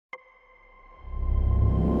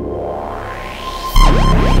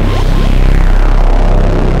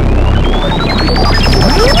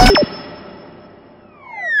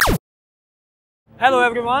Hello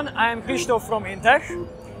everyone, I'm Christoph from Intech.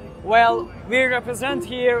 Well, we represent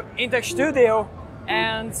here Intech Studio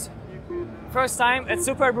and first time at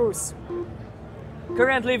Superbooth.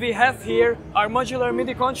 Currently we have here our modular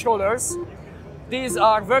MIDI controllers. These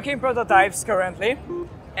are working prototypes currently,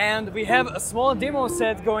 and we have a small demo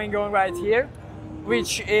set going on right here,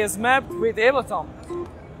 which is mapped with Ableton.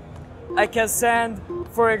 I can send,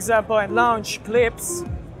 for example, and launch clips.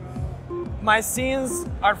 My scenes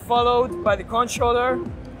are followed by the controller.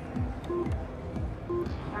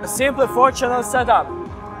 A simple 4-channel setup.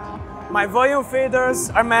 My volume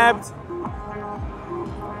faders are mapped.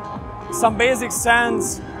 Some basic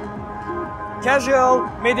sends. Casual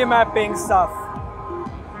MIDI mapping stuff.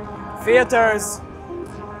 Filters.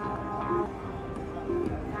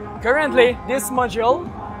 Currently, this module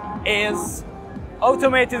is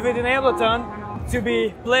automated within Ableton to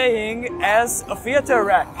be playing as a filter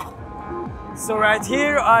rack. So right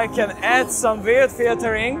here I can add some weird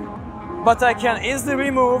filtering, but I can easily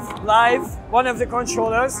remove live one of the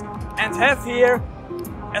controllers and have here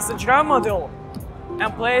as a drum module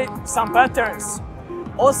and play some patterns.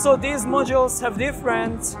 Also, these modules have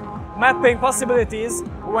different mapping possibilities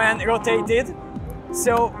when rotated,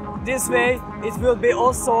 so this way it will be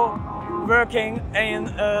also working in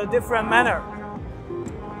a different manner.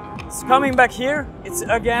 So coming back here, it's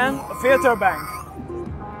again a filter bank.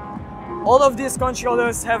 All of these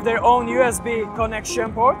controllers have their own USB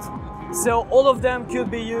connection port, so all of them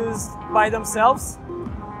could be used by themselves.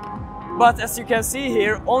 But as you can see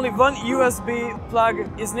here, only one USB plug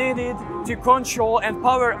is needed to control and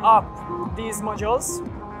power up these modules.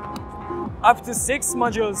 Up to 6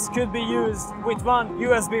 modules could be used with one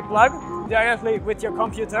USB plug directly with your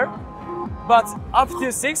computer. But up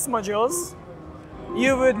to 6 modules,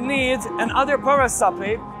 you would need another power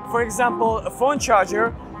supply, for example, a phone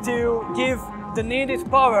charger, to give the needed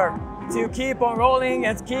power to keep on rolling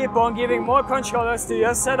and keep on giving more controllers to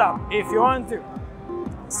your setup if you want to.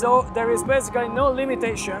 So there is basically no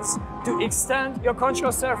limitations to extend your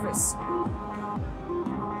control surface.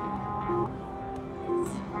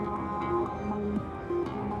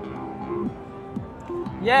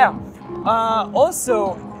 Yeah,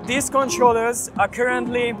 also these controllers are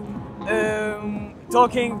currently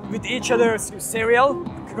talking with each other through serial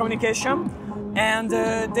communication. And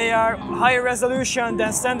they are higher resolution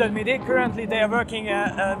than standard MIDI. Currently they are working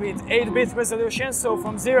with 8-bit resolution, so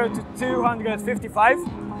from 0 to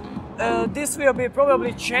 255. This will be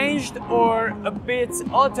probably changed or a bit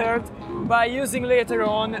altered by using later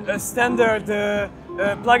on a standard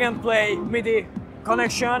plug-and-play MIDI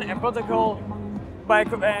connection and protocol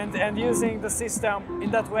and using the system in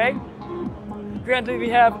that way. Currently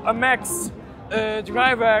we have a max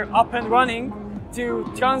driver up and running to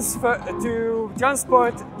transport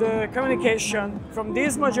the communication from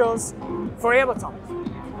these modules for Ableton.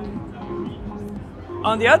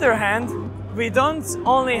 On the other hand, we don't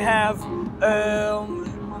only have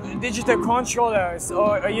digital controllers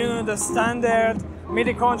or the standard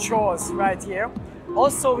MIDI controls right here.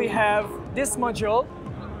 Also, we have this module,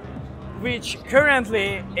 which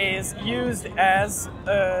currently is used as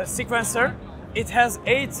a sequencer. It has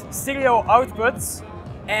 8 stereo outputs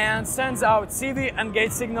and sends out CV and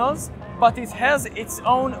gate signals, but it has its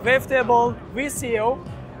own wavetable VCO,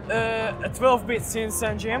 a 12-bit synth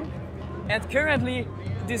engine, and currently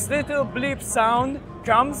this little bleep sound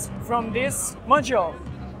comes from this module.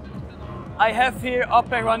 I have here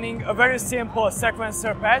up and running a very simple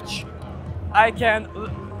sequencer patch. I can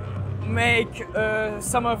make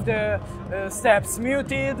some of the steps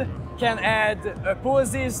muted, can add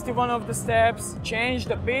pauses to one of the steps, change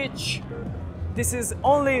the pitch. This is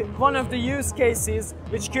only one of the use cases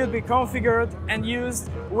which could be configured and used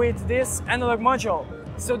with this analog module.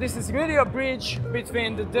 So this is really a bridge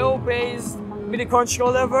between the DAW-based MIDI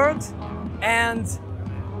controller world and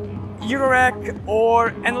Eurorack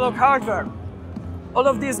or analog hardware. All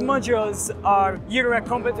of these modules are Eurorack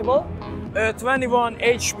compatible, 21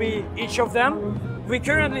 HP each of them. We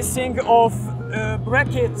currently think of a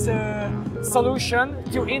bracket solution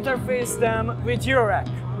to interface them with Eurorack.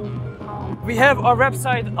 We have our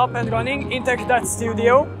website up and running,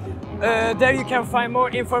 Intech.studio. There you can find more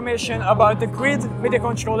information about the grid MIDI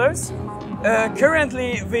controllers.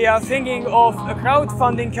 Currently, we are thinking of a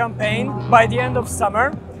crowdfunding campaign by the end of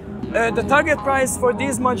summer. The target price for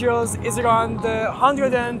these modules is around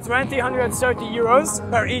 120–130 euros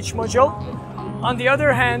per each module. On the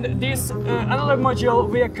other hand, this analog module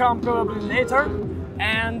will come probably later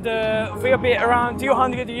and will be around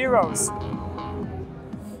 200 euros.